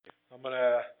I'm going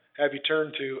to have you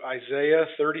turn to Isaiah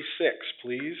 36,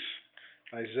 please.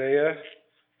 Isaiah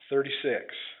 36.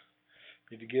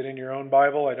 Need to get in your own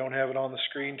Bible. I don't have it on the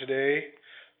screen today,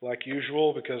 like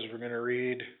usual, because we're going to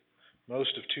read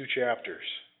most of 2 chapters.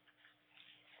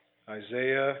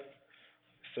 Isaiah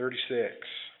 36.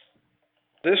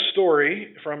 This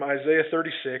story from Isaiah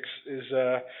 36 is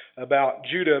about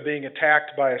Judah being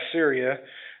attacked by Assyria,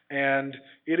 and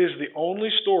it is the only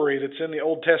story that's in the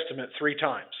Old Testament 3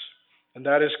 times. And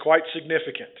that is quite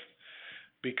significant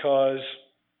because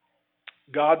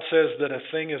God says that a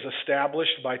thing is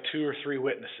established by 2 or 3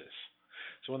 witnesses.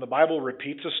 So when the Bible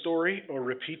repeats a story or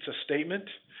repeats a statement,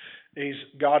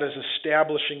 God is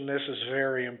establishing this as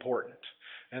very important.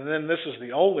 And then this is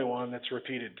the only one that's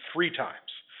repeated 3 times.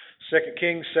 2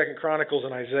 Kings, 2 Chronicles,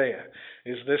 and Isaiah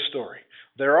is this story.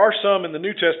 There are some in the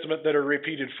New Testament that are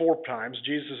repeated 4 times.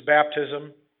 Jesus'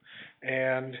 baptism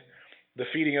and the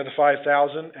feeding of the 5,000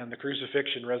 and the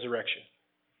crucifixion, resurrection.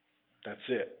 That's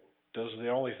it. Those are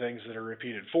the only things that are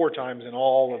repeated 4 times in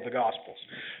all of the Gospels.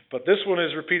 But this one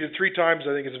is repeated 3 times.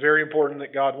 I think it's very important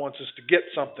that God wants us to get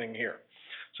something here.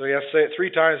 So he has to say it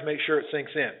 3 times, make sure it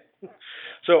sinks in.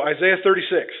 So Isaiah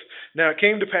 36. Now it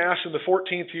came to pass in the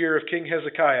 14th year of King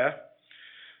Hezekiah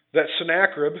that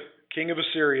Sennacherib, king of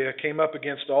Assyria, came up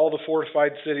against all the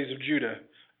fortified cities of Judah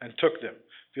and took them.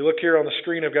 If you look here on the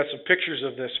screen, I've got some pictures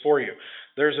of this for you.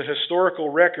 There's a historical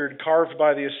record carved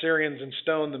by the Assyrians in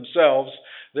stone themselves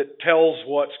that tells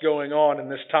what's going on in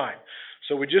this time.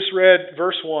 So we just read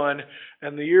verse 1,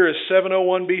 and the year is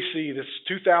 701 BC. That's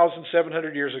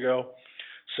 2,700 years ago.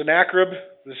 Sennacherib,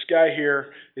 this guy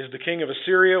here, is the king of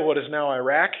Assyria, what is now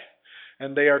Iraq,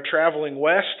 and they are traveling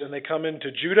west, and they come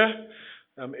into Judah.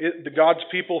 God's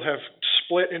people have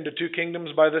split into 2 kingdoms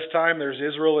by this time. There's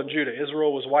Israel and Judah.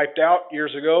 Israel was wiped out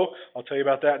years ago. I'll tell you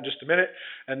about that in just a minute.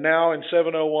 And now in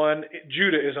 701,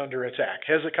 Judah is under attack.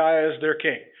 Hezekiah is their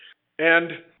king.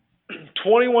 And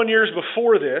 21 years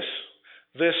before this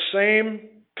same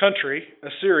country,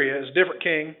 Assyria, is a different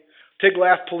king.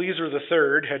 Tiglath-Pileser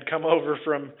III had come over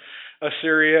from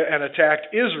Assyria and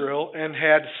attacked Israel and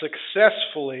had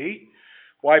successfully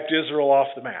wiped Israel off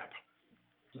the map.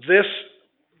 This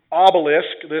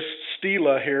obelisk, this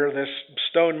stela here, this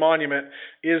stone monument,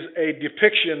 is a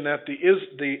depiction that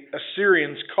the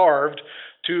Assyrians carved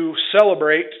to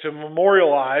celebrate, to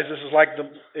memorialize. This is like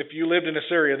if you lived in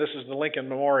Assyria, this is the Lincoln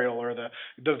Memorial or the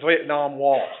Vietnam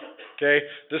Wall. Okay,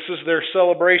 this is their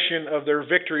celebration of their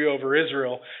victory over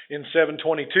Israel in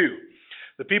 722.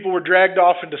 The people were dragged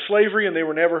off into slavery and they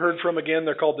were never heard from again.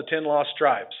 They're called the 10 Lost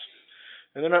Tribes.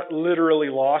 And they're not literally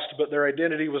lost, but their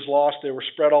identity was lost. They were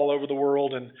spread all over the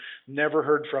world and never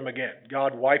heard from again.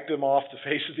 God wiped them off the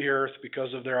face of the earth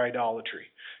because of their idolatry.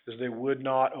 Because they would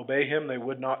not obey Him, they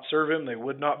would not serve Him, they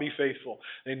would not be faithful.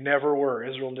 They never were.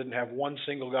 Israel didn't have one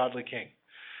single godly king.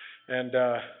 And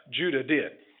Judah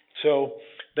did. So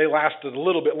they lasted a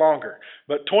little bit longer.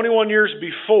 But 21 years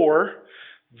before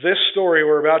this story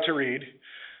we're about to read,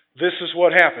 this is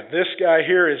what happened. This guy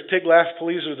here is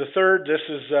Tiglath-Pileser III. This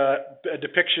is a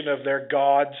depiction of their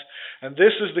gods. And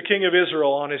this is the king of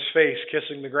Israel on his face,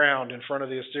 kissing the ground in front of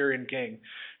the Assyrian king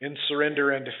in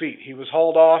surrender and defeat. He was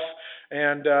hauled off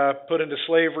and put into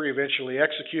slavery, eventually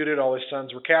executed. All his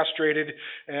sons were castrated,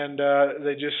 and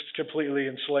they just completely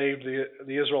enslaved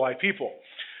the Israelite people.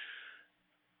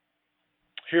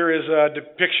 Here is a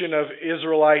depiction of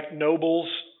Israelite nobles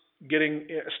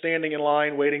standing in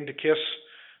line, waiting to kiss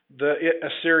the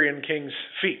Assyrian king's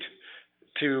feet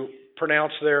to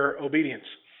pronounce their obedience.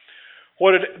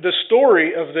 The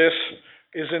story of this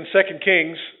is in 2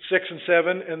 Kings 6 and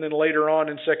 7, and then later on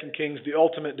in 2 Kings, the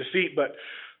ultimate defeat. But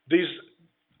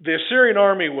the Assyrian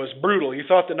army was brutal. You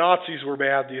thought the Nazis were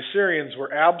bad. The Assyrians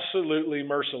were absolutely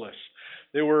merciless.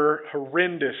 They were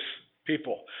horrendous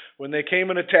people. When they came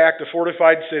and attacked a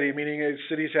fortified city, meaning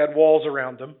cities had walls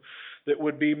around them that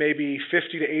would be maybe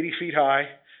 50 to 80 feet high,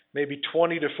 maybe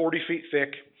 20 to 40 feet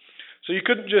thick. So you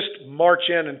couldn't just march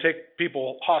in and take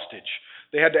people hostage.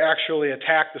 They had to actually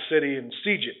attack the city and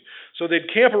siege it. So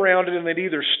they'd camp around it and they'd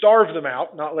either starve them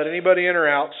out, not let anybody in or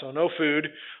out, so no food,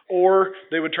 or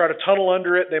they would try to tunnel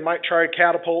under it. They might try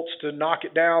catapults to knock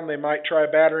it down. They might try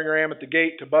a battering ram at the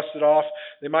gate to bust it off.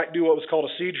 They might do what was called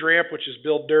a siege ramp, which is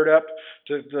build dirt up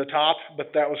to the top,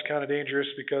 but that was kind of dangerous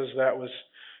because that was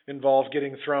involved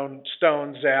getting thrown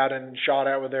stones at and shot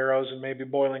at with arrows and maybe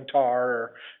boiling tar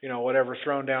or whatever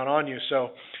thrown down on you.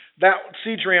 So that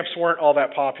siege ramps weren't all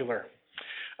that popular.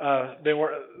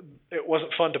 It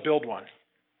wasn't fun to build one.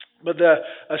 But the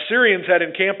Assyrians had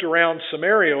encamped around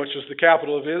Samaria, which was the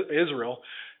capital of Israel,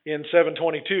 in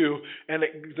 722, and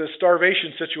the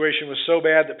starvation situation was so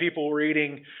bad that people were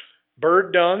eating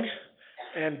bird dung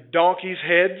and donkeys'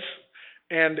 heads,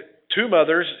 and two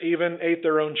mothers even ate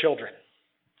their own children.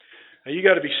 Now you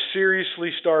got to be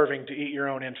seriously starving to eat your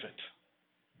own infant.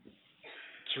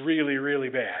 It's really, really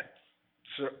bad.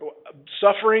 So,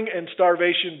 suffering and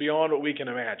starvation beyond what we can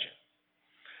imagine.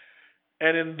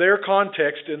 And in their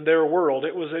context, in their world,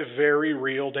 it was a very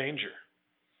real danger.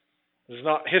 It's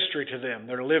not history to them.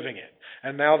 They're living it.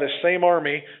 And now this same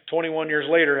army, 21 years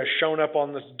later, has shown up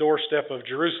on the doorstep of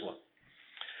Jerusalem.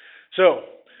 So,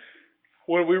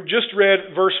 when we just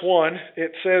read verse 1,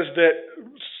 it says that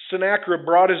Sennacherib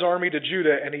brought his army to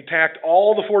Judah and he attacked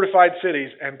all the fortified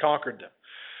cities and conquered them.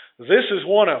 This is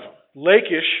one of them.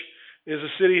 Lachish is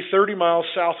a city 30 miles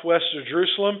southwest of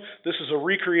Jerusalem. This is a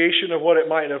recreation of what it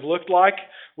might have looked like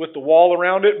with the wall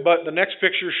around it, but the next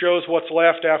picture shows what's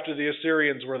left after the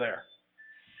Assyrians were there.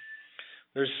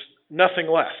 There's nothing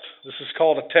left. This is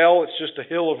called a tell. It's just a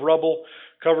hill of rubble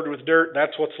covered with dirt.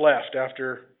 That's what's left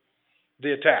after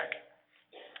the attack.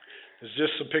 There's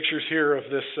just some pictures here of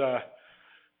this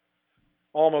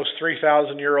almost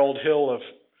 3,000-year-old hill of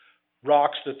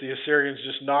rocks that the Assyrians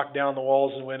just knocked down the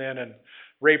walls and went in and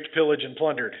raped, pillaged, and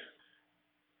plundered.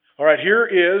 All right, here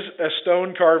is a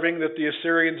stone carving that the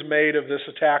Assyrians made of this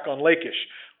attack on Lachish,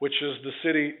 which is the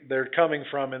city they're coming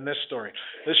from in this story.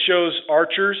 This shows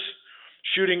archers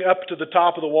shooting up to the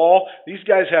top of the wall. These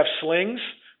guys have slings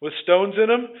with stones in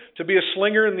them. To be a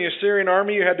slinger in the Assyrian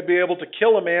army, you had to be able to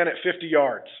kill a man at 50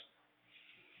 yards.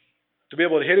 To be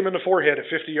able to hit him in the forehead at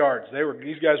 50 yards.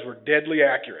 These guys were deadly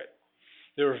accurate.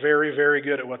 They were very, very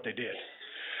good at what they did.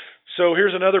 So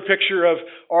here's another picture of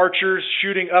archers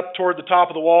shooting up toward the top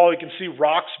of the wall. You can see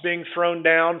rocks being thrown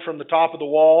down from the top of the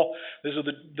wall. These are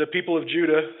the people of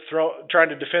Judah trying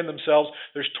to defend themselves.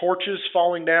 There's torches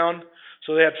falling down,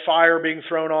 so they had fire being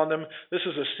thrown on them. This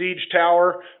is a siege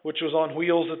tower, which was on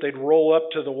wheels that they'd roll up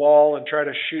to the wall and try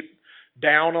to shoot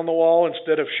down on the wall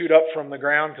instead of shoot up from the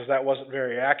ground, because that wasn't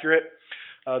very accurate.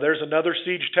 There's another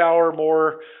siege tower,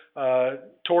 more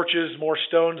torches, more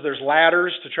stones. There's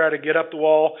ladders to try to get up the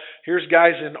wall. Here's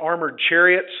guys in armored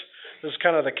chariots. This is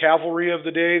kind of the cavalry of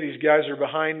the day. These guys are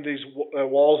behind these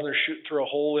walls and they're shooting through a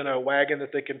hole in a wagon that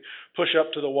they can push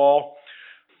up to the wall.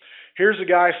 Here's a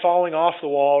guy falling off the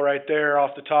wall right there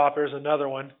off the top. There's another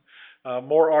one.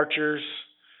 More archers.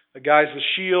 The guys with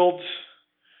shields.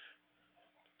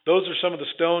 Those are some of the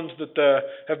stones that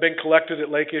have been collected at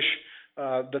Lachish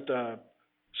that the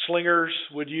slingers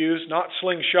would use. Not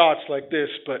slingshots like this,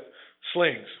 but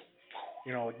slings.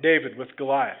 Like David with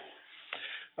Goliath.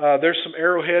 There's some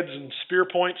arrowheads and spear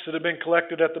points that have been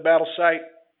collected at the battle site.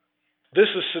 This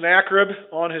is Sennacherib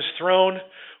on his throne,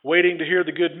 waiting to hear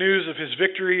the good news of his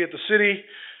victory at the city.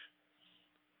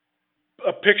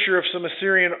 A picture of some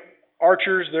Assyrian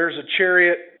archers. There's a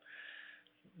chariot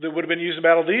that would have been used in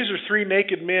battle. These are three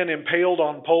naked men impaled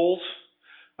on poles.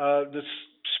 This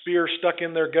spear stuck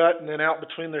in their gut and then out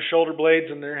between their shoulder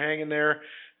blades, and they're hanging there.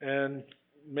 And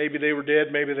maybe they were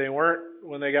dead, maybe they weren't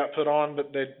when they got put on,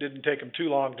 but they didn't take them too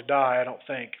long to die, I don't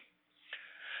think.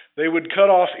 They would cut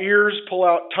off ears, pull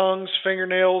out tongues,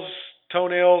 fingernails,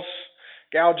 toenails,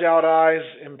 gouge out eyes,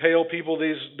 impale people.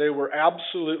 They were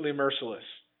absolutely merciless.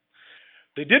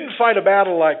 They didn't fight a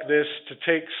battle like this to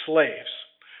take slaves.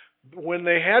 When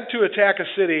they had to attack a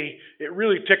city, it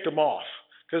really ticked them off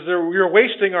because you're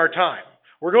wasting our time.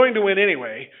 We're going to win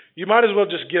anyway. You might as well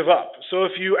just give up. So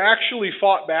if you actually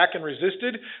fought back and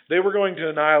resisted, they were going to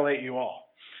annihilate you all.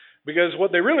 Because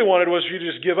what they really wanted was for you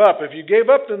to just give up. If you gave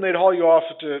up, then they'd haul you off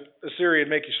to Assyria and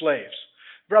make you slaves.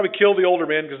 Probably kill the older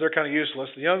men because they're kind of useless.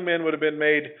 The young men would have been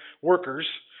made workers,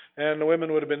 and the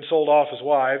women would have been sold off as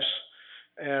wives.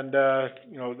 And,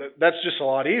 that's just a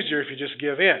lot easier if you just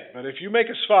give in. But if you make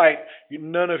us fight,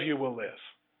 none of you will live.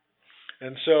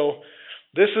 And so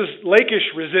this is, Lachish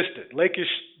resisted. Lachish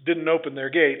didn't open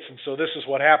their gates, and so this is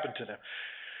what happened to them.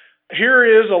 Here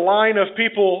is a line of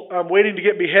people waiting to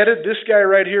get beheaded. This guy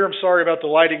right here, I'm sorry about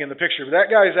the lighting in the picture, but that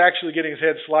guy is actually getting his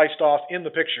head sliced off in the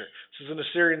picture. This is an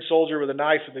Assyrian soldier with a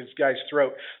knife in this guy's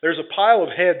throat. There's a pile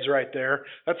of heads right there.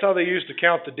 That's how they used to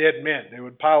count the dead men. They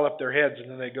would pile up their heads, and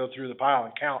then they'd go through the pile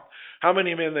and count how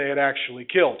many men they had actually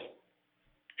killed.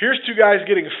 Here's two guys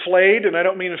getting flayed, and I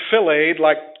don't mean filleted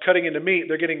like cutting into meat.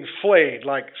 They're getting flayed,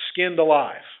 like skinned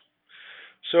alive.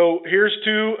 So here's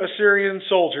two Assyrian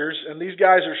soldiers, and these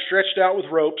guys are stretched out with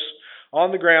ropes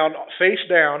on the ground, face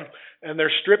down, and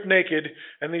they're stripped naked,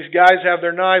 and these guys have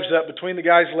their knives up between the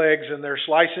guy's legs, and they're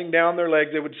slicing down their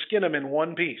legs. They would skin them in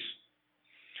one piece.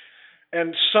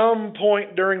 And some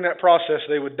point during that process,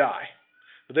 they would die.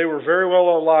 But they were very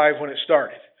well alive when it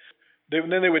started. Then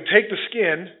they would take the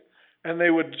skin, and they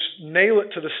would nail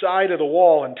it to the side of the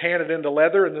wall and tan it into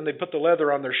leather, and then they'd put the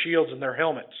leather on their shields and their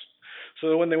helmets. So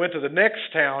that when they went to the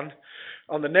next town,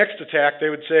 on the next attack, they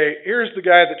would say, here's the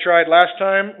guy that tried last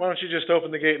time. Why don't you just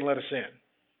open the gate and let us in?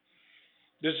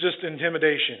 There's just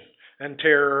intimidation and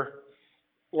terror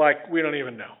like we don't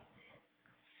even know.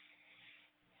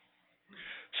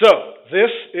 So,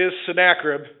 this is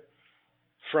Sennacherib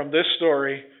from this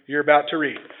story you're about to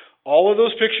read. All of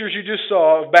those pictures you just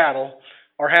saw of battle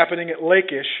are happening at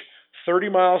Lachish, 30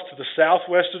 miles to the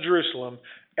southwest of Jerusalem,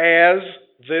 as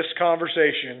this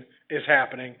conversation is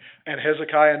happening, and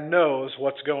Hezekiah knows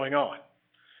what's going on.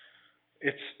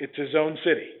 It's his own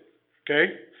city.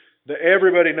 Okay?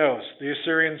 Everybody knows the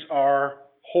Assyrians are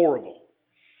horrible.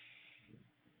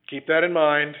 Keep that in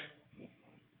mind.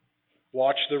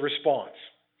 Watch the response.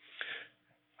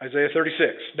 Isaiah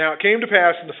 36. Now it came to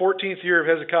pass in the 14th year of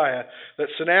Hezekiah that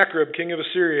Sennacherib, king of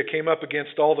Assyria, came up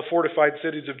against all the fortified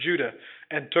cities of Judah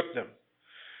and took them.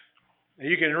 Now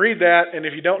you can read that, and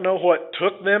if you don't know what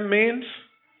took them means,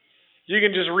 you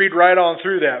can just read right on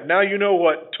through that. Now you know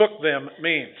what took them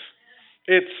means.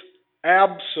 It's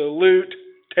absolute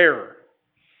terror.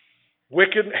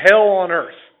 Wicked hell on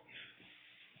earth.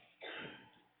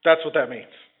 That's what that means.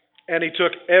 And he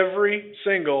took every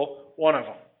single one of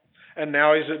them. And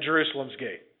now he's at Jerusalem's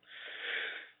gate.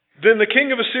 Then the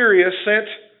king of Assyria sent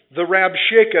the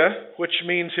Rabshakeh, which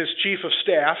means his chief of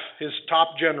staff, his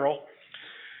top general,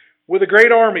 with a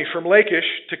great army from Lachish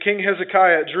to King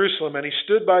Hezekiah at Jerusalem, and he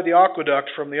stood by the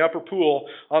aqueduct from the upper pool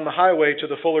on the highway to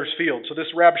the fuller's field. So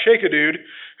this Rabshakeh dude,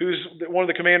 who's one of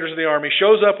the commanders of the army,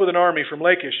 shows up with an army from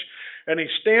Lachish, and he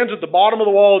stands at the bottom of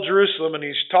the wall of Jerusalem, and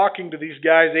he's talking to these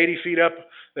guys 80 feet up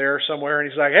there somewhere, and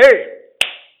he's like, hey,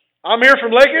 I'm here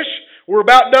from Lachish. We're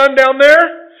about done down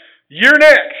there. You're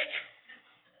next.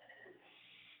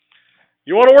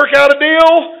 You want to work out a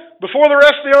deal before the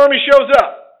rest of the army shows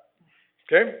up?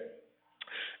 Okay?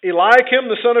 Eliakim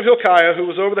the son of Hilkiah, who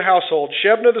was over the household,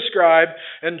 Shebna the scribe,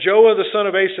 and Joah the son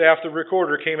of Asaph the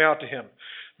recorder came out to him.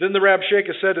 Then the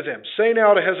Rabshakeh said to them, say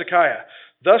now to Hezekiah,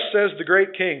 thus says the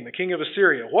great king, the king of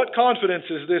Assyria, what confidence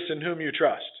is this in whom you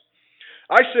trust?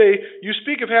 I say, you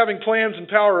speak of having plans and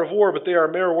power of war, but they are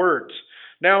mere words.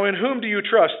 Now in whom do you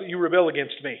trust that you rebel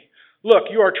against me? Look,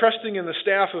 you are trusting in the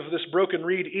staff of this broken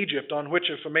reed Egypt, on which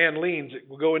if a man leans, it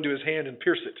will go into his hand and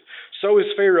pierce it. So is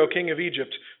Pharaoh, king of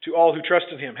Egypt, to all who trust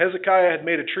in him. Hezekiah had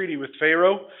made a treaty with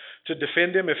Pharaoh to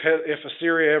defend him if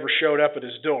Assyria ever showed up at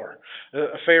his door.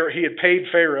 He had paid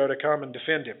Pharaoh to come and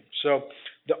defend him. So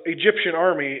the Egyptian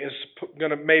army is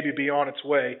going to maybe be on its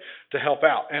way to help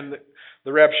out. And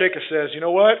the Rabshakeh says, you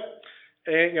know what?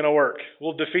 It ain't going to work.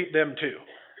 We'll defeat them too.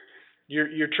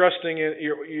 You're trusting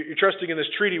in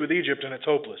this treaty with Egypt, and it's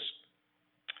hopeless.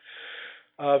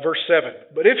 Verse 7.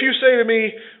 But if you say to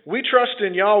me, we trust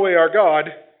in Yahweh our God,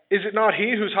 is it not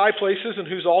he whose high places and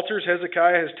whose altars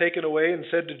Hezekiah has taken away and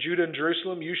said to Judah and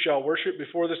Jerusalem, you shall worship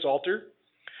before this altar?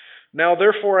 Now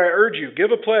therefore I urge you,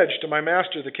 give a pledge to my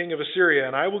master the king of Assyria,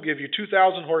 and I will give you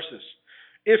 2,000 horses,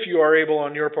 if you are able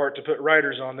on your part to put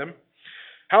riders on them.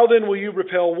 How then will you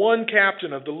repel one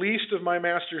captain of the least of my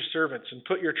master's servants and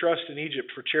put your trust in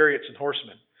Egypt for chariots and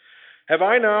horsemen? Have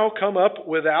I now come up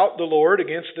without the Lord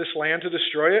against this land to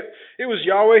destroy it? It was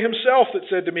Yahweh himself that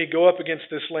said to me, go up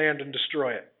against this land and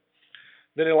destroy it.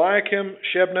 Then Eliakim,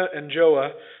 Shebna, and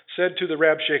Joah said to the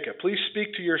Rabshakeh, please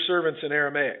speak to your servants in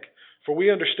Aramaic, for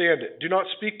we understand it. Do not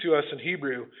speak to us in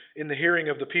Hebrew in the hearing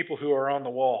of the people who are on the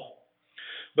wall.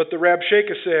 But the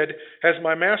Rabshakeh said, has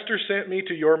my master sent me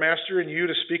to your master and you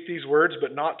to speak these words,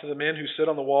 but not to the men who sit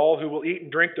on the wall, who will eat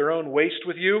and drink their own waste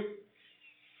with you?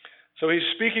 So he's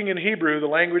speaking in Hebrew, the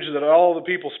language that all the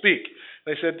people speak.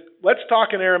 They said, let's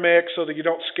talk in Aramaic so that you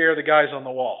don't scare the guys on the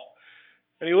wall.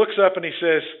 And he looks up and he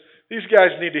says, these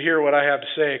guys need to hear what I have to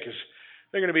say because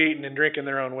they're going to be eating and drinking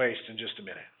their own waste in just a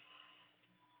minute.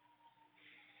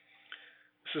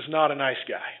 This is not a nice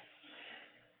guy.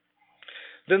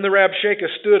 Then the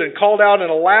Rabshakeh stood and called out in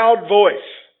a loud voice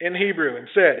in Hebrew and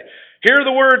said, hear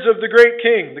the words of the great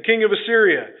king, the king of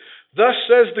Assyria. Thus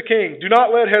says the king, do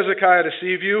not let Hezekiah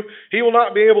deceive you. He will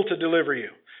not be able to deliver you.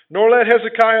 Nor let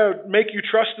Hezekiah make you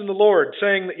trust in the Lord,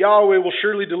 saying that Yahweh will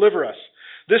surely deliver us.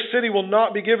 This city will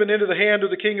not be given into the hand of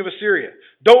the king of Assyria.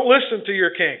 Don't listen to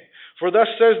your king. For thus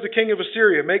says the king of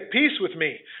Assyria, make peace with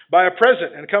me by a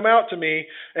present, and come out to me,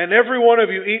 and every one of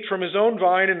you eat from his own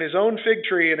vine and his own fig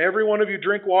tree, and every one of you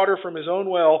drink water from his own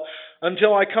well,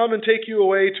 until I come and take you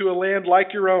away to a land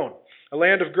like your own, a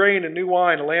land of grain and new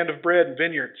wine, a land of bread and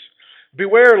vineyards.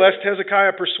 Beware lest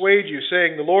Hezekiah persuade you,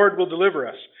 saying, the Lord will deliver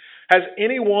us. Has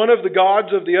any one of the gods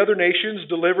of the other nations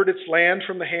delivered its land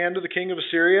from the hand of the king of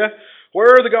Assyria?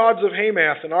 Where are the gods of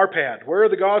Hamath and Arpad? Where are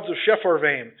the gods of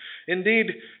Shepharvaim? Indeed,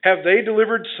 have they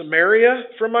delivered Samaria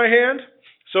from my hand?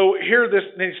 So here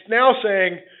he's now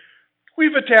saying,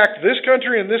 we've attacked this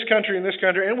country and this country and this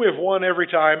country, and we have won every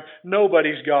time.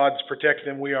 Nobody's gods protect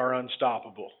them. We are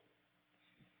unstoppable.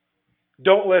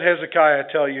 Don't let Hezekiah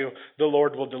tell you the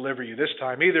Lord will deliver you this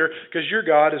time either, because your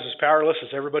God is as powerless as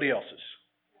everybody else's.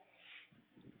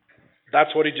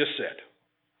 That's what he just said.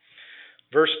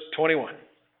 Verse 21.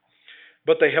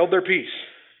 But they held their peace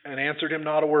and answered him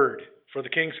not a word, for the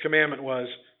king's commandment was,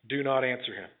 do not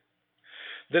answer him.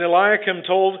 Then Eliakim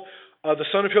told the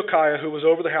son of Hilkiah, who was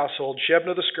over the household,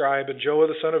 Shebna the scribe, and Joah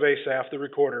the son of Asaph the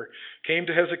recorder, came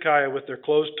to Hezekiah with their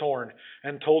clothes torn,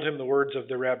 and told him the words of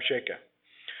the Rabshakeh.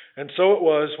 And so it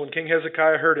was, when King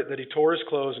Hezekiah heard it, that he tore his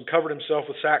clothes and covered himself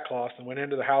with sackcloth and went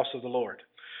into the house of the Lord.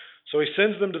 So he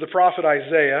sends them to the prophet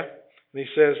Isaiah, and he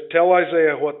says, tell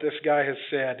Isaiah what this guy has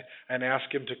said, and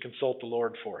ask him to consult the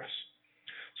Lord for us.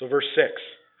 So verse 6.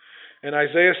 And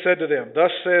Isaiah said to them,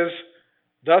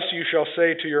 Thus you shall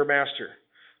say to your master,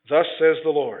 Thus says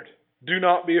the Lord, do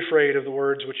not be afraid of the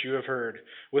words which you have heard,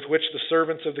 with which the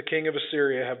servants of the king of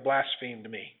Assyria have blasphemed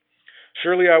me.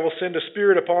 Surely I will send a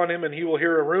spirit upon him, and he will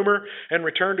hear a rumor, and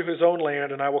return to his own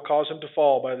land, and I will cause him to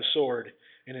fall by the sword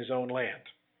in his own land.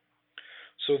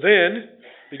 So then,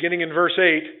 beginning in verse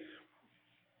 8,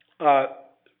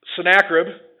 Sennacherib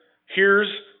hears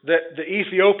that the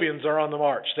Ethiopians are on the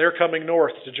march. They're coming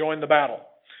north to join the battle.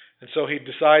 And so he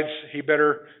decides he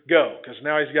better go, because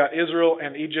now he's got Israel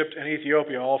and Egypt and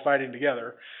Ethiopia all fighting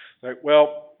together. Like,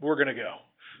 well, we're going to go.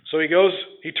 So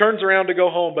he turns around to go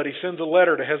home, but he sends a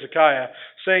letter to Hezekiah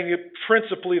saying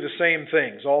principally the same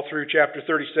things. All through chapter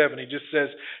 37, he just says,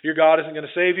 your God isn't going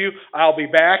to save you. I'll be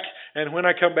back, and when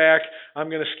I come back, I'm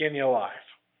going to skin you alive.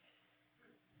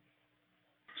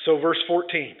 So verse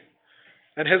 14.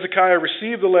 And Hezekiah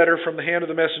received the letter from the hand of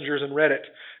the messengers and read it.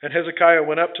 And Hezekiah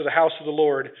went up to the house of the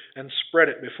Lord and spread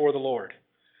it before the Lord.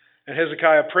 And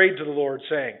Hezekiah prayed to the Lord,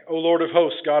 saying, O Lord of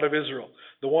hosts, God of Israel,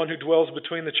 the one who dwells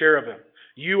between the cherubim,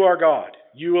 you are God,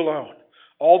 you alone,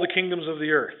 all the kingdoms of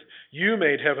the earth. You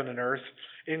made heaven and earth.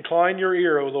 Incline your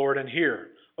ear, O Lord, and hear.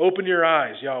 Open your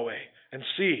eyes, Yahweh, and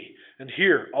see, and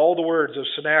hear all the words of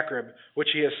Sennacherib, which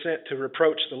he has sent to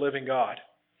reproach the living God.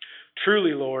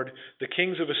 Truly, Lord, the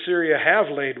kings of Assyria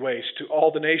have laid waste to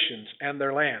all the nations and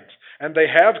their lands, and they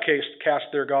have cast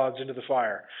their gods into the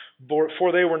fire,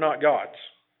 for they were not gods,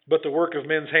 but the work of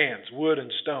men's hands, wood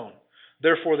and stone.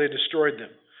 Therefore they destroyed them.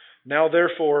 Now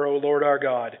therefore, O Lord our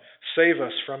God, save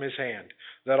us from his hand,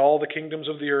 that all the kingdoms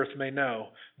of the earth may know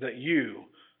that you,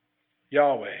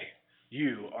 Yahweh,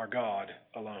 you are God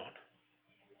alone.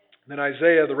 Then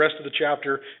Isaiah, the rest of the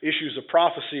chapter, issues a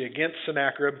prophecy against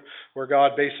Sennacherib, where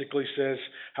God basically says,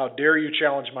 how dare you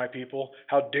challenge my people?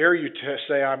 How dare you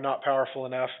say I'm not powerful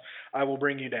enough? I will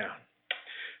bring you down.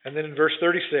 And then in verse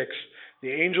 36,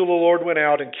 the angel of the Lord went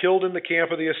out and killed in the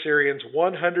camp of the Assyrians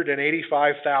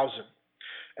 185,000.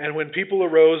 And when people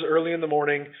arose early in the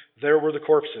morning, there were the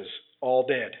corpses, all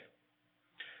dead.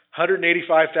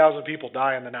 185,000 people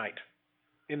die in the night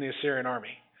in the Assyrian army.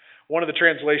 One of the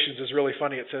translations is really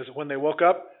funny. It says, when they woke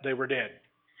up, they were dead.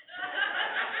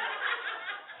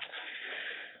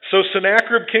 So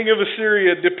Sennacherib, king of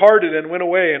Assyria, departed and went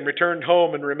away and returned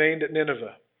home and remained at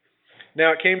Nineveh.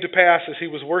 Now it came to pass, as he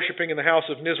was worshipping in the house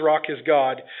of Nisroch his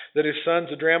god, that his sons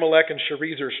Adramelech and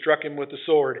Sharezer struck him with the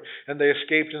sword, and they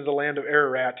escaped into the land of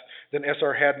Ararat. Then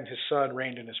Esarhaddon his son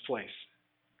reigned in his place.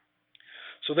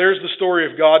 So there's the story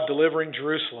of God delivering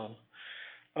Jerusalem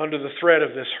under the threat of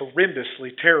this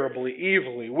horrendously, terribly,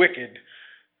 evilly, wicked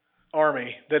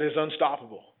army that is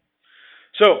unstoppable.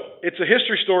 So it's a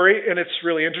history story, and it's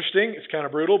really interesting. It's kind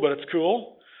of brutal, but it's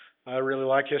cool. I really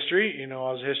like history. You know,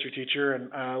 I was a history teacher,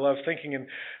 and I love thinking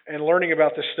and learning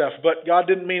about this stuff. But God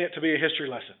didn't mean it to be a history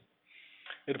lesson.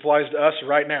 It applies to us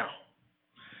right now.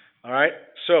 All right?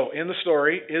 So, in the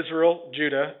story, Israel,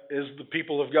 Judah, is the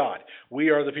people of God. We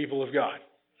are the people of God.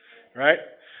 Right?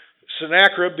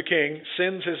 Sennacherib, the king,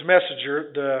 sends his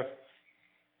messenger, the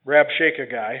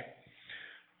Rabshakeh guy,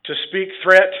 to speak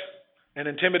threat and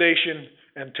intimidation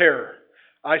and terror.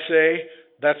 I say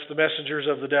that's the messengers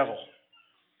of the devil.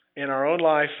 In our own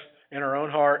life, in our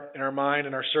own heart, in our mind,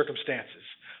 in our circumstances.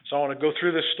 So I want to go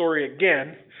through this story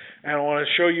again, and I want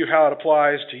to show you how it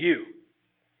applies to you.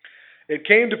 It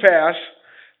came to pass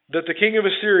that the king of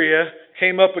Assyria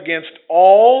came up against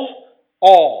all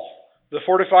the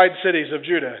fortified cities of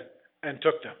Judah and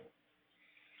took them.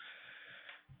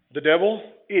 The devil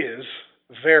is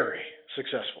very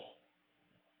successful.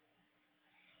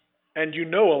 And you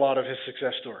know a lot of his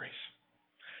success stories.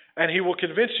 And he will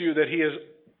convince you that he is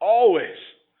always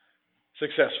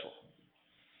successful.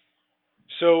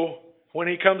 So when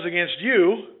he comes against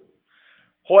you,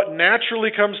 what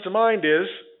naturally comes to mind is,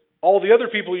 all the other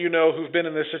people you know who've been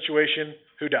in this situation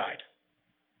who died,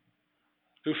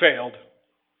 who failed,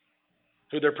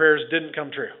 who their prayers didn't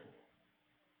come true.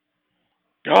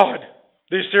 God,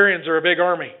 the Assyrians are a big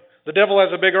army. The devil has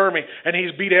a big army, and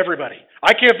he's beat everybody.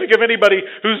 I can't think of anybody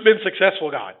who's been successful,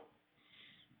 God.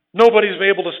 Nobody's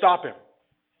been able to stop him.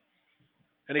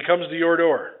 And he comes to your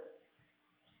door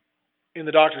in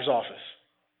the doctor's office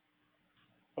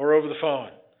or over the phone,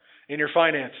 in your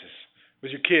finances,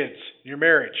 with your kids, your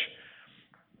marriage.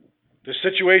 The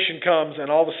situation comes, and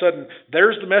all of a sudden,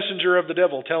 there's the messenger of the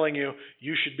devil telling you,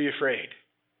 you should be afraid.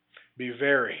 Be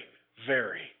very,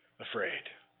 very afraid.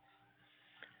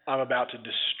 I'm about to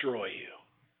destroy you.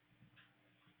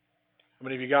 How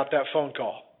many of you got that phone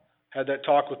call? Had that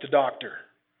talk with the doctor?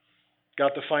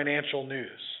 Got the financial news?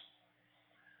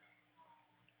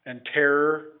 And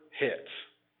terror hits.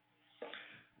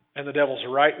 And the devil's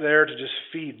right there to just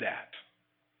feed that.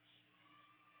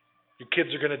 Your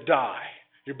kids are going to die.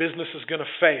 Your business is going to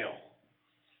fail.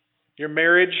 Your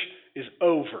marriage is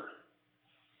over.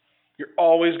 You're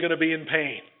always going to be in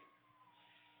pain.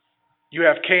 You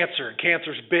have cancer, and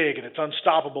cancer's big, and it's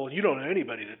unstoppable, and you don't know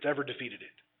anybody that's ever defeated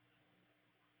it.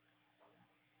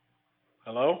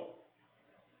 Hello?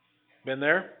 Been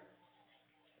there?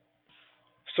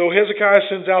 So Hezekiah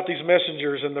sends out these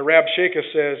messengers, and the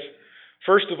Rabshakeh says,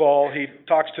 first of all, he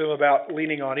talks to him about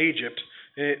leaning on Egypt.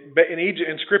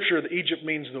 In Scripture, Egypt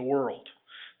means the world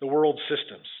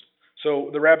systems. So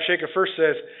the Rabshakeh first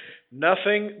says,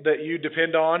 nothing that you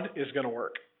depend on is going to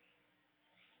work.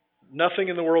 Nothing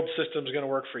in the world system is going to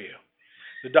work for you.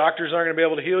 The doctors aren't going to be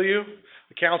able to heal you.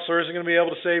 The counselor isn't going to be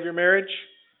able to save your marriage.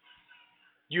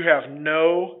 You have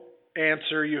no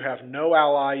answer. You have no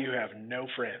ally. You have no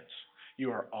friends.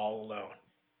 You are all alone.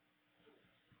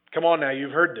 Come on now,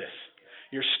 you've heard this.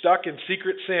 You're stuck in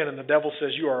secret sin, and the devil says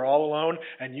you are all alone,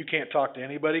 and you can't talk to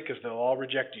anybody because they'll all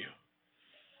reject you.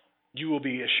 You will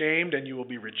be ashamed and you will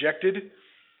be rejected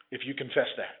if you confess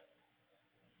that.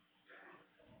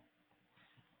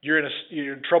 You're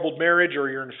in troubled marriage, or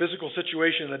you're in a physical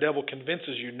situation, and the devil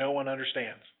convinces you no one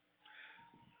understands.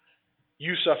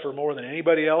 You suffer more than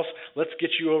anybody else. Let's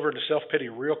get you over into self-pity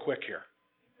real quick here.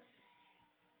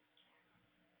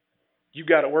 You've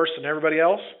got it worse than everybody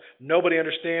else. Nobody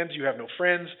understands. You have no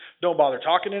friends. Don't bother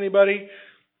talking to anybody.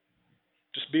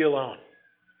 Just be alone.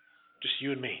 Just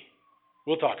you and me.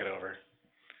 We'll talk it over.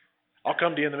 I'll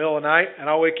come to you in the middle of the night, and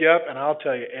I'll wake you up, and I'll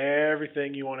tell you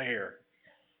everything you want to hear.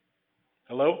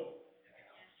 Hello?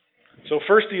 So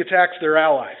first he attacks their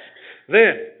allies.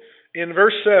 Then, in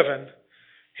verse 7,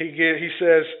 he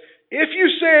says, if you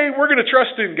say we're going to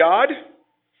trust in God,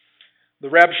 the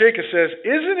Rabshakeh says,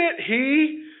 isn't it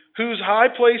he whose high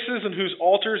places and whose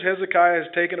altars Hezekiah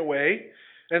has taken away,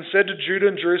 and said to Judah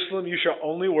and Jerusalem, you shall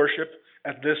only worship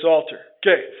at this altar?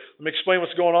 Okay, let me explain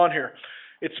what's going on here.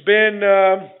 It's been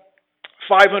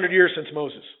 500 years since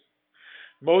Moses.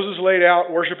 Moses laid out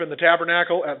worship in the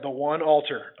tabernacle at the one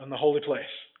altar in the holy place.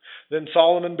 Then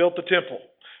Solomon built the temple,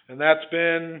 and that's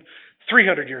been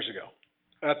 300 years ago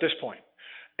at this point.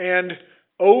 And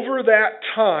over that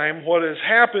time, what has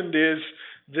happened is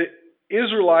the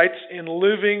Israelites, in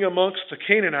living amongst the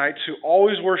Canaanites who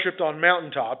always worshipped on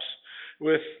mountaintops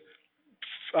with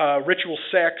ritual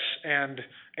sex and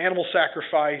animal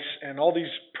sacrifice and all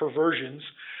these perversions,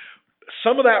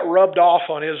 some of that rubbed off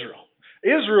on Israel.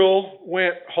 Israel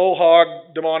went whole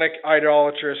hog, demonic,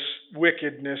 idolatrous,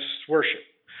 wickedness worship.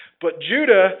 But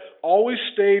Judah always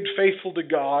stayed faithful to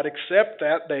God, except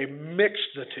that they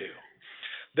mixed the two.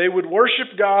 They would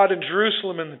worship God in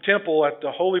Jerusalem in the temple at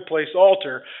the holy place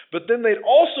altar, but then they'd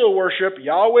also worship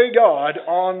Yahweh God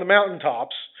on the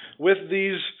mountaintops with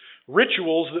these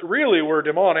rituals that really were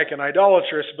demonic and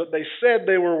idolatrous, but they said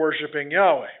they were worshiping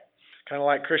Yahweh. Kind of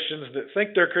like Christians that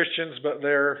think they're Christians, but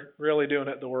they're really doing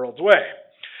it the world's way.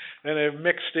 And they've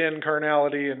mixed in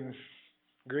carnality and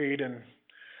greed and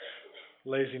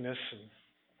laziness. And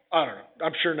I don't know.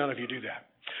 I'm sure none of you do that.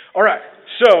 All right.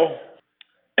 So,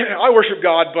 I worship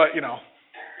God, but,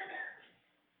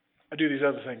 I do these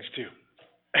other things too.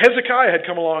 Hezekiah had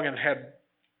come along and had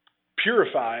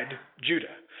purified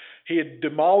Judah. He had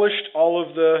demolished all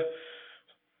of the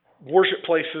worship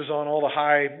places on all the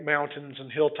high mountains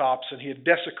and hilltops, and he had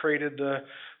desecrated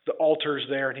the altars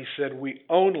there, and he said, we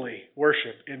only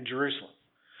worship in Jerusalem.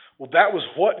 Well, that was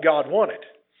what God wanted.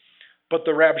 But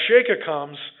the Rabshakeh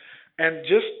comes, and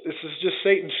this is just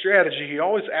Satan's strategy. He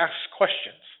always asks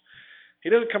questions. He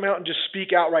doesn't come out and just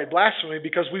speak outright blasphemy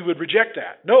because we would reject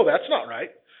that. No, that's not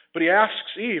right. But he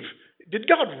asks Eve, did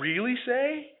God really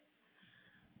say?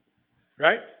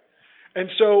 Right? And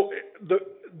so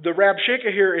the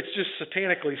Rabshakeh here, it's just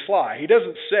satanically sly. He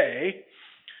doesn't say,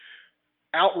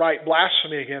 outright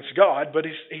blasphemy against God, but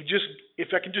if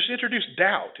I can just introduce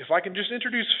doubt, if I can just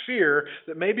introduce fear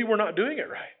that maybe we're not doing it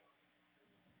right.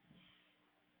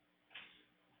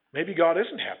 Maybe God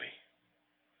isn't happy.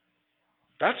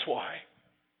 That's why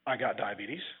I got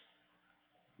diabetes.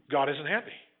 God isn't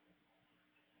happy.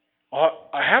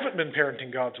 I haven't been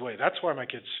parenting God's way. That's why my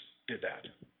kids did that.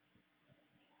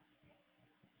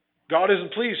 God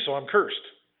isn't pleased, so I'm cursed.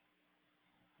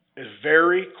 A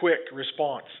very quick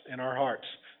response in our hearts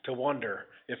to wonder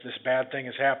if this bad thing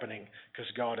is happening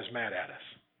because God is mad at us.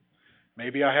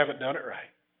 Maybe I haven't done it right.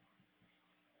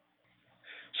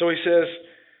 So he says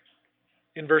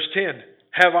in verse 10,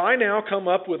 have I now come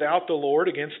up without the Lord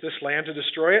against this land to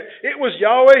destroy it? It was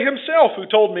Yahweh himself who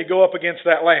told me go up against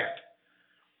that land.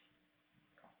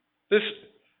 This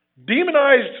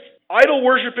demonized,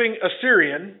 idol-worshipping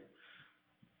Assyrian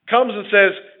comes and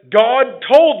says, God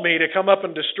told me to come up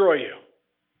and destroy you.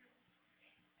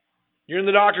 You're in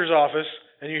the doctor's office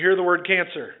and you hear the word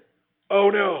cancer. Oh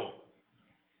no.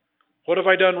 What have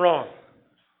I done wrong?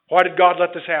 Why did God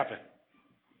let this happen?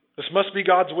 This must be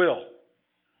God's will.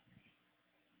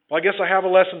 Well, I guess I have a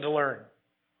lesson to learn.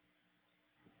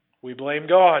 We blame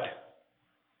God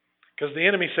because the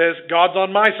enemy says, God's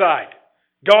on my side.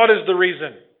 God is the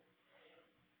reason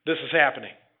this is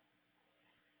happening.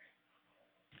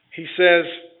 He says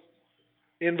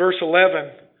in verse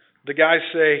 11, the guys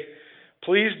say,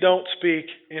 please don't speak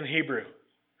in Hebrew,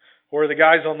 or the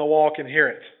guys on the wall can hear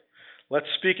it. Let's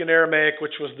speak in Aramaic,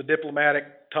 which was the diplomatic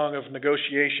tongue of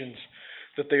negotiations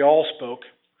that they all spoke.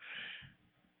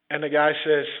 And the guy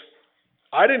says,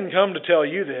 I didn't come to tell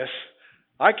you this.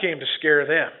 I came to scare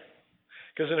them.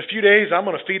 Because in a few days, I'm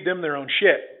going to feed them their own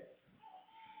shit.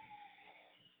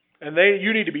 And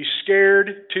you need to be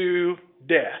scared to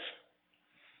death.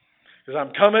 Because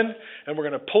I'm coming, and we're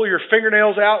going to pull your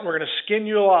fingernails out, and we're going to skin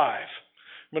you alive.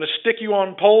 I'm going to stick you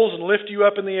on poles and lift you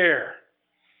up in the air.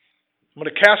 I'm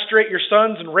going to castrate your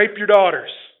sons and rape your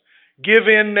daughters. Give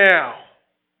in now.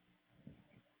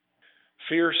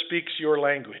 Fear speaks your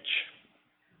language.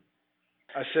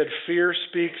 I said, fear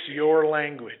speaks your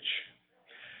language.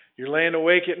 You're laying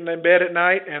awake in bed at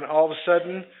night, and all of a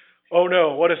sudden, oh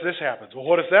no, what if this happens? Well,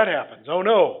 what if that happens? Oh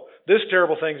no, this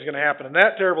terrible thing's going to happen, and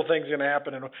that terrible thing's going to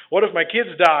happen, and what if my kids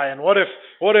die, and what if?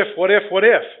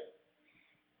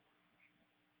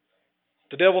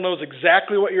 The devil knows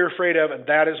exactly what you're afraid of, and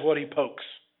that is what he pokes.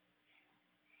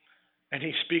 And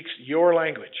he speaks your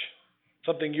language.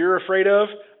 Something you're afraid of,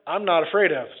 I'm not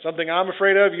afraid of. Something I'm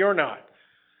afraid of, you're not.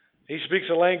 He speaks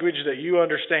a language that you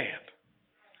understand.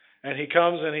 And he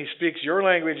comes and he speaks your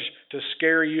language to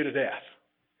scare you to death.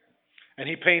 And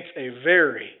he paints a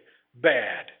very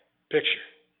bad picture.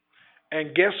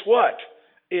 And guess what?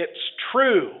 It's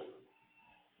true.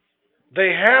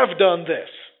 They have done this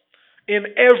in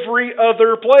every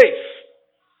other place.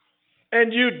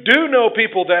 And you do know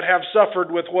people that have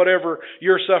suffered with whatever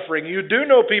you're suffering. You do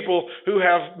know people who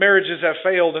have marriages have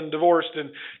failed and divorced, and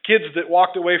kids that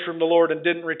walked away from the Lord and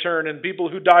didn't return, and people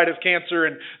who died of cancer,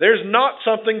 and there's not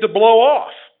something to blow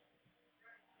off.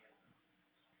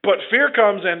 But fear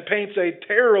comes and paints a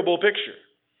terrible picture.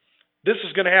 This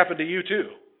is going to happen to you too.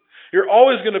 You're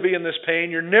always going to be in this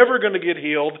pain. You're never going to get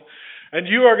healed. And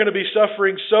you are going to be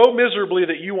suffering so miserably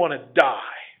that you want to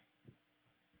die.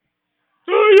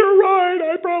 Oh, you're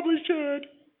right. I probably should.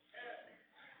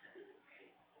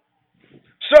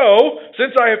 So,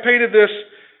 since I have painted this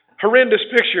horrendous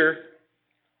picture,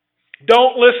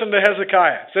 don't listen to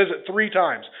Hezekiah. It says it 3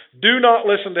 times. Do not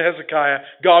listen to Hezekiah.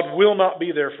 God will not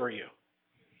be there for you.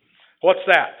 What's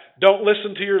that? Don't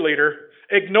listen to your leader.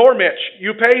 Ignore Mitch.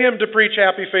 You pay him to preach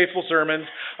happy, faithful sermons.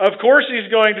 Of course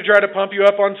he's going to try to pump you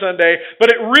up on Sunday,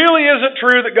 but it really isn't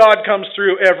true that God comes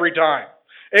through every time.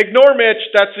 Ignore Mitch.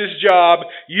 That's his job.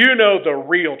 You know the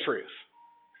real truth,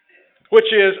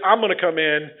 which is I'm going to come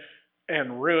in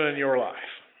and ruin your life.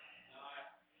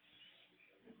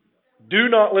 Do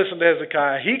not listen to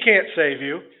Hezekiah. He can't save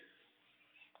you.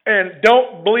 And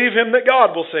don't believe him that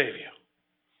God will save you.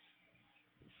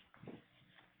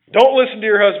 Don't listen to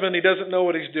your husband. He doesn't know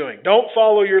what he's doing. Don't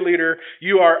follow your leader.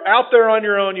 You are out there on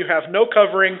your own. You have no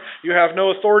covering. You have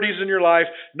no authorities in your life.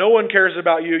 No one cares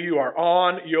about you. You are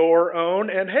on your own.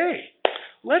 And hey,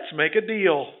 let's make a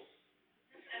deal.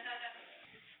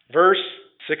 Verse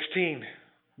 16.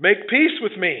 Make peace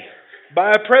with me.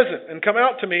 Buy a present and come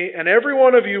out to me, and every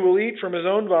one of you will eat from his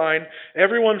own vine,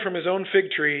 everyone from his own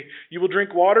fig tree. You will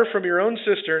drink water from your own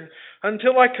cistern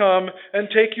until I come and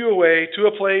take you away to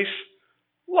a place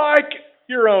like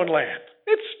your own land.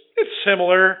 It's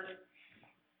similar.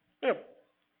 You know,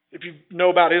 if you know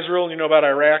about Israel and you know about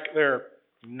Iraq, they're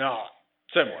not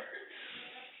similar.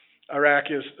 Iraq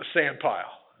is a sand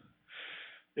pile.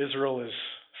 Israel is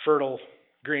fertile,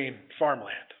 green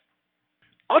farmland.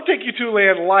 I'll take you to a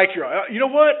land like your own. You know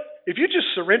what? If you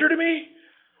just surrender to me,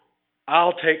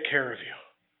 I'll take care of you.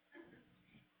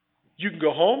 You can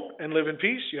go home and live in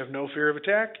peace. You have no fear of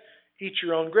attack. Eat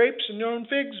your own grapes and your own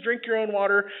figs. Drink your own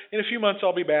water. In a few months,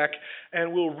 I'll be back,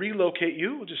 and we'll relocate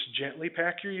you. We'll just gently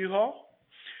pack your U-Haul,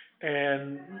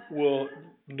 and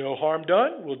no harm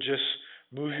done. We'll just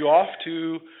move you off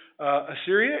to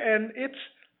Assyria, and it's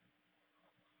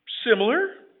similar.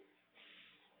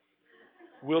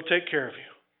 We'll take care of you.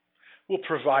 We'll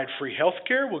provide free health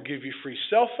care. We'll give you free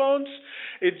cell phones.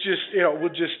 We'll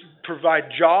just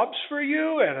provide jobs for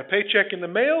you and a paycheck in the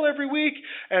mail every week.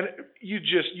 And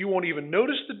you won't even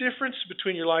notice the difference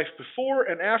between your life before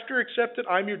and after, except that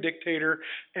I'm your dictator,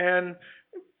 and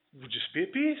we'll just be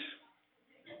at peace.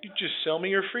 You just sell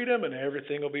me your freedom and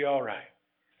everything will be all right.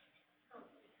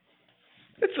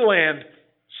 It's a land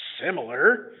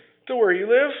similar to where you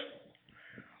live.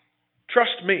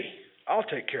 Trust me, I'll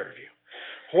take care of you.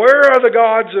 Where are the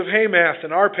gods of Hamath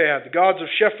and Arpad, the gods of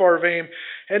Sepharvaim?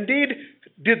 Indeed,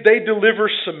 did they deliver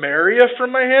Samaria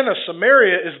from my hand? Now,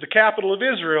 Samaria is the capital of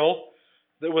Israel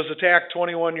that was attacked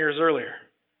 21 years earlier.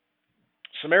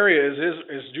 Samaria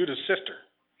is Judah's sister.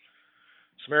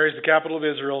 Samaria is the capital of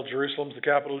Israel. Jerusalem's the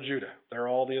capital of Judah. They're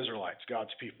all the Israelites,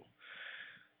 God's people.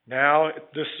 Now,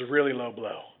 this is a really low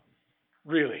blow.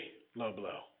 Really low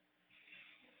blow.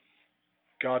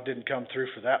 God didn't come through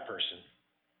for that person.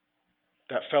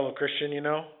 That fellow Christian,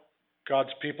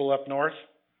 God's people up north,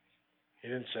 He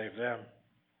didn't save them.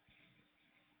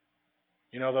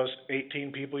 Those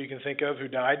 18 people you can think of who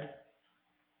died?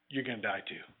 You're going to die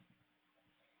too.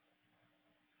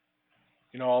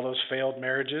 All those failed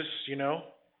marriages, yours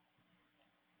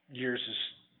is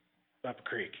up a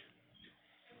creek.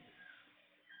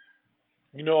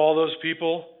 All those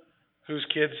people whose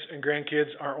kids and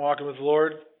grandkids aren't walking with the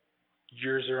Lord,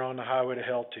 yours are on the highway to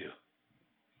hell too.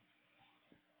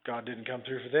 God didn't come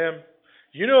through for them.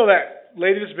 That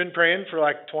lady that's been praying for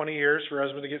like 20 years for her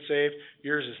husband to get saved,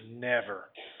 yours is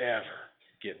never, ever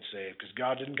getting saved because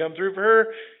God didn't come through for her.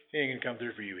 He ain't going to come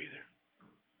through for you either.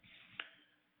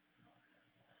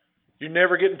 You're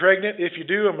never getting pregnant. If you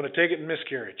do, I'm going to take it in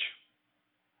miscarriage.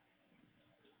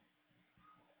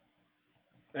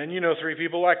 And 3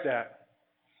 people like that.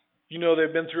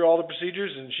 They've been through all the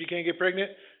procedures and she can't get pregnant.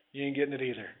 You ain't getting it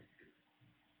either.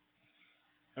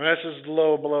 That's as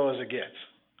low below as it gets.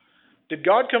 Did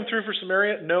God come through for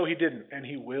Samaria? No, He didn't. And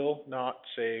He will not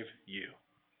save you.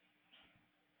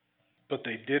 But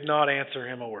they did not answer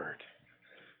Him a word.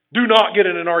 Do not get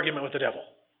in an argument with the devil.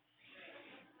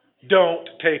 Don't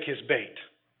take his bait.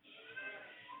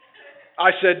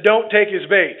 I said, don't take his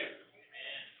bait.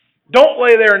 Don't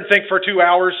lay there and think for 2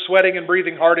 hours, sweating and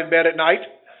breathing hard in bed at night.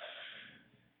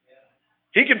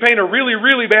 He can paint a really,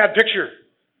 really bad picture.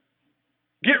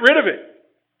 Get rid of it.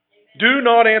 Do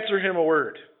not answer him a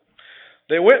word.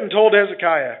 They went and told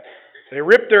Hezekiah. They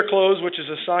ripped their clothes, which is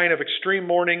a sign of extreme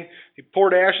mourning. He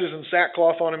poured ashes and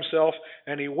sackcloth on himself,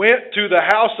 and he went to the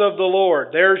house of the Lord.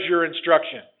 There's your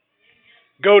instruction.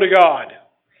 Go to God.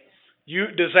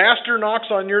 Disaster knocks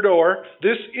on your door.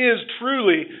 This is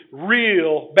truly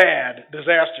real bad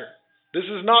disaster. This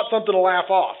is not something to laugh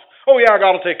off. Oh yeah,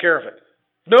 God will take care of it.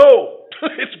 No,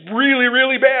 it's really,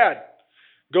 really bad.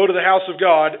 Go to the house of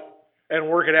God and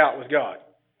work it out with God.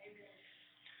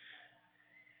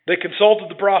 They consulted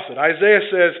the prophet. Isaiah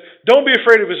says, don't be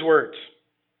afraid of his words.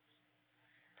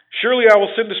 Surely I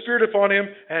will send a spirit upon him,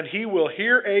 and he will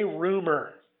hear a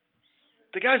rumor.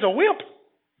 The guy's a wimp.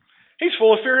 He's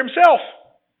full of fear himself.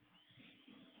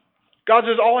 God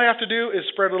says, all I have to do is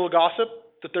spread a little gossip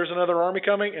that there's another army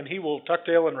coming, and he will tuck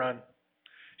tail and run.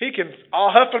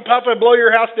 I'll huff and puff and blow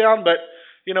your house down, but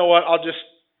you know what? I'll just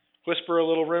whisper a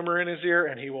little rumor in his ear,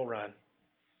 and he will run.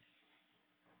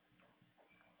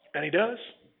 And he does.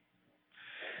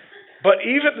 But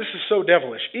this is so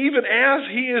devilish. Even as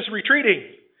he is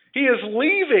retreating, he is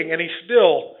leaving, and he's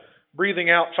still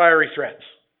breathing out fiery threats.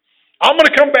 I'm going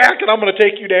to come back, and I'm going to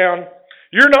take you down.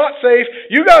 You're not safe.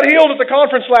 You got healed at the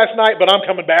conference last night, but I'm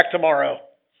coming back tomorrow.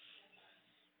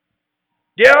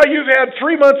 Yeah, you've had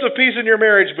 3 months of peace in your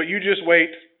marriage, but you just wait.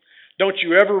 Don't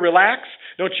you ever relax.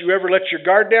 Don't you ever let your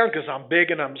guard down, because I'm big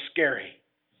and I'm scary.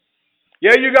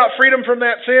 Yeah, you got freedom from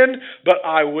that sin, but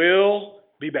I will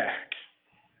be back.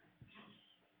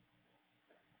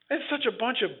 It's such a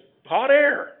bunch of hot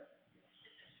air.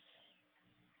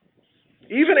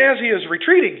 Even as he is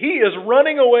retreating, he is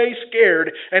running away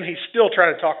scared, and he's still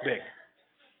trying to talk big.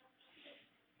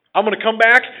 I'm going to come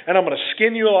back, and I'm going to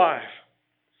skin you alive.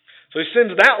 So he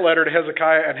sends that letter to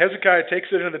Hezekiah, and Hezekiah takes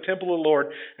it into the temple of the Lord,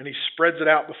 and he spreads it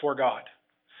out before God.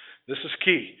 This is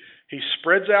key. He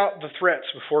spreads out the threats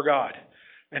before God,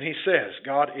 and he says,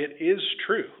 God, it is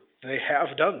true. They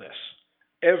have done this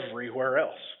everywhere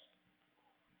else.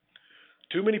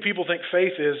 Too many people think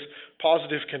faith is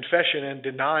positive confession and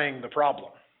denying the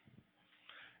problem.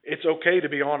 It's okay to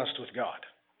be honest with God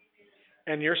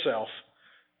and yourself.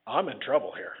 I'm in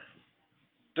trouble here.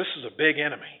 This is a big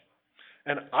enemy,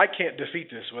 and I can't defeat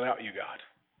this without you, God.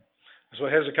 That's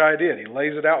what Hezekiah did. He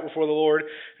lays it out before the Lord,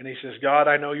 and he says, God,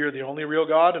 I know you're the only real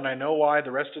God, and I know why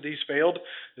the rest of these failed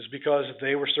is because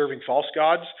they were serving false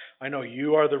gods. I know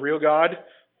you are the real God.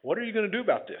 What are you going to do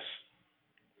about this?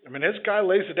 I mean, Hezekiah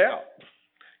lays it out.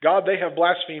 God, they have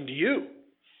blasphemed you.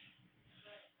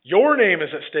 Your name is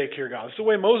at stake here, God. That's the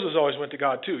way Moses always went to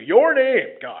God, too. Your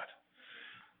name, God.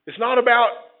 It's not about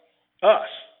us.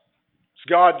 It's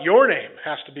God, your name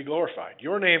has to be glorified.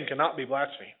 Your name cannot be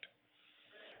blasphemed.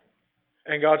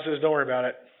 And God says, don't worry about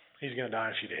it. He's going to die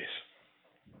in a few days.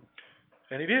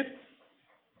 And he did.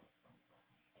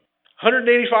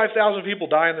 185,000 people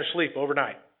die in their sleep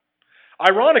overnight.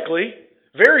 Ironically,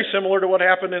 very similar to what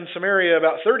happened in Samaria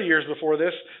about 30 years before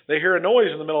this. They hear a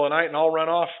noise in the middle of the night and all run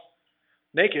off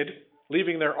naked,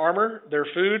 leaving their armor, their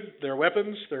food, their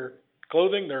weapons, their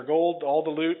clothing, their gold, all the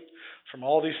loot from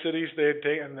all these cities they had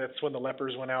taken. And that's when the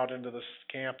lepers went out into this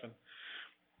camp, and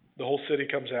the whole city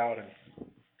comes out, and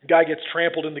the guy gets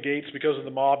trampled in the gates because of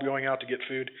the mob going out to get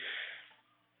food.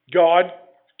 God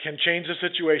can change the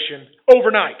situation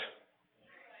overnight.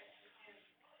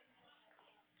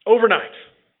 Overnight.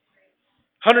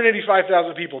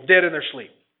 185,000 people dead in their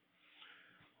sleep.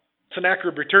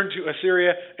 Sennacherib returned to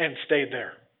Assyria and stayed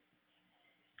there.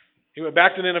 He went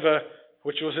back to Nineveh,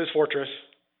 which was his fortress,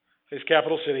 his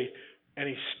capital city, and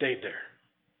he stayed there.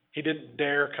 He didn't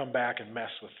dare come back and mess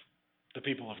with the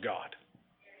people of God.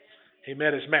 He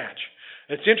met his match.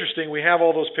 It's interesting, we have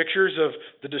all those pictures of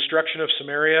the destruction of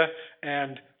Samaria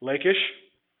and Lachish.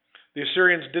 The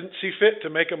Assyrians didn't see fit to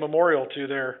make a memorial to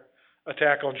their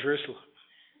attack on Jerusalem.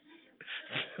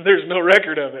 There's no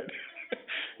record of it.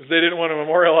 They didn't want to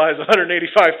memorialize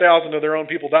 185,000 of their own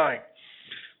people dying.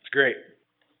 It's great.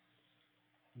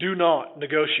 Do not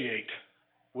negotiate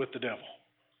with the devil.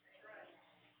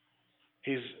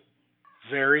 He's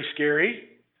very scary.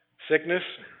 Sickness,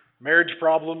 marriage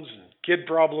problems, and kid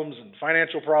problems, and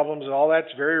financial problems, and all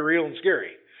that's very real and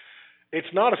scary.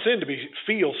 It's not a sin to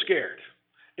feel scared.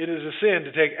 It is a sin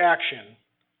to take action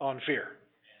on fear.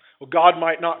 Well, God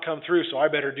might not come through, so I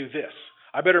better do this.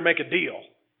 I better make a deal.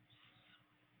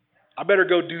 I better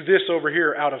go do this over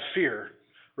here out of fear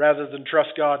rather than trust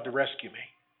God to rescue me.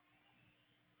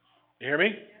 You hear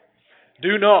me?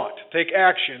 Do not take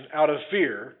action out of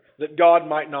fear that God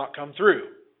might not come through.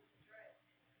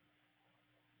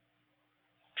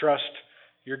 Trust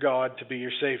your God to be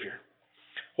your Savior.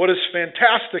 What is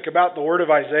fantastic about the word of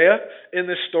Isaiah in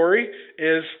this story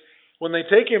is when they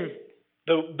take him,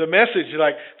 the message,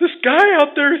 like, this guy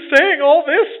out there is saying all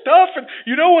this stuff, and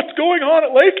you know what's going on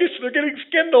at Lachish, they're getting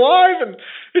skinned alive, and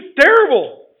it's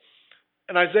terrible.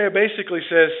 And Isaiah basically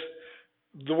says,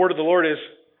 the word of the Lord is,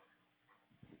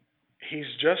 he's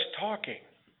just talking.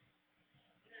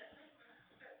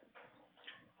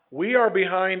 We are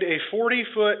behind a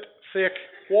 40-foot thick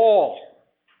wall.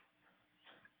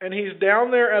 And he's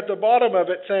down there at the bottom of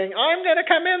it saying, I'm going to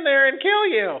come in there and kill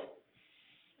you.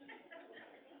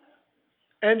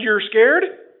 And you're scared?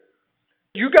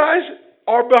 You guys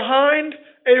are behind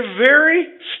a very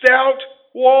stout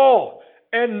wall.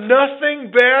 And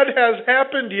nothing bad has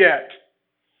happened yet.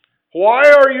 Why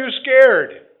are you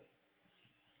scared?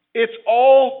 It's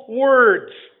all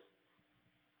words.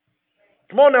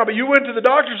 Come on now, but you went to the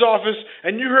doctor's office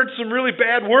and you heard some really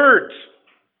bad words.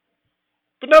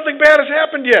 But nothing bad has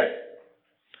happened yet.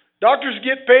 Doctors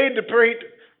get paid to create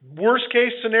worst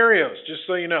case scenarios, just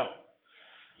so you know.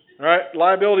 All right?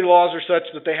 Liability laws are such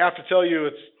that they have to tell you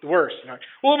it's the worst.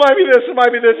 Well, it might be this, it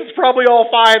might be this, it's probably all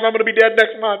 5, I'm going to be dead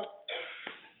next month.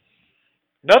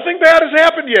 Nothing bad has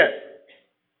happened yet.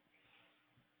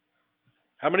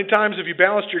 How many times have you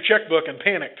balanced your checkbook and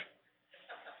panicked?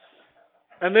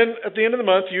 And then at the end of the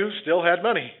month, you still had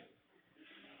money.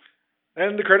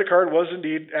 And the credit card was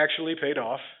indeed actually paid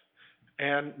off.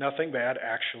 And nothing bad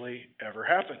actually ever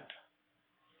happened.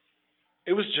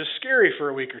 It was just scary for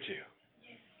a week or two.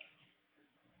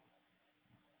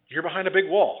 You're behind a big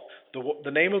wall.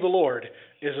 The name of the Lord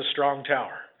is a strong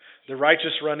tower. The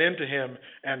righteous run into him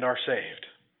and are saved.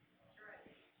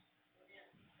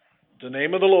 The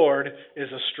name of the Lord is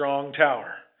a strong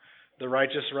tower. The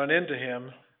righteous run into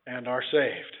him and are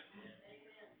saved.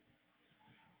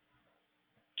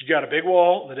 You got a big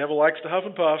wall, and the devil likes to huff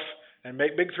and puff and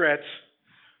make big threats.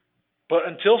 But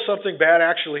until something bad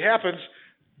actually happens,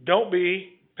 don't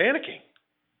be panicking.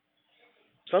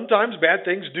 Sometimes bad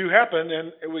things do happen,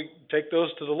 and we take those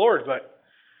to the Lord. But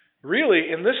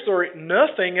really, in this story,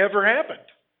 nothing ever happened.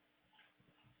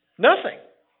 Nothing.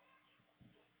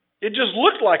 It just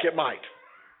looked like it might.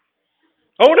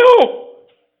 Oh no!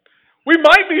 We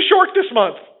might be short this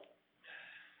month.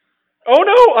 Oh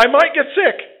no, I might get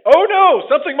sick. Oh no,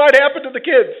 something might happen to the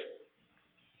kids.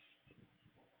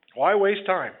 Why waste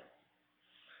time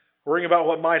worrying about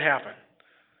what might happen?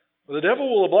 Well, the devil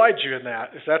will oblige you in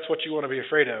that if that's what you want to be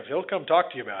afraid of. He'll come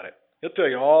talk to you about it. He'll tell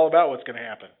you all about what's going to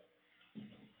happen.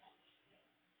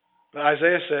 But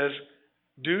Isaiah says,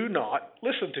 do not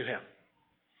listen to him.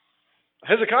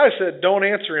 Hezekiah said, don't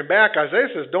answer him back. Isaiah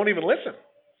says, don't even listen.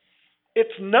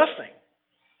 It's nothing.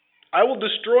 I will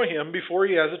destroy him before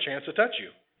he has a chance to touch you.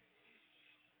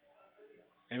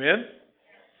 Amen?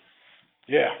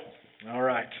 Yeah. All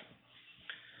right.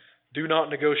 Do not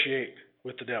negotiate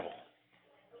with the devil.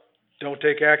 Don't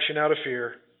take action out of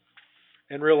fear,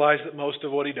 and realize that most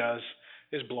of what he does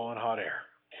is blowing hot air.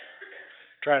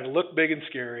 Trying to look big and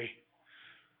scary,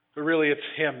 but really it's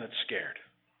him that's scared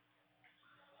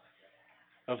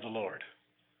of the Lord.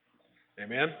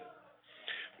 Amen?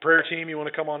 Prayer team, you want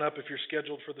to come on up if you're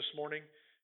scheduled for this morning?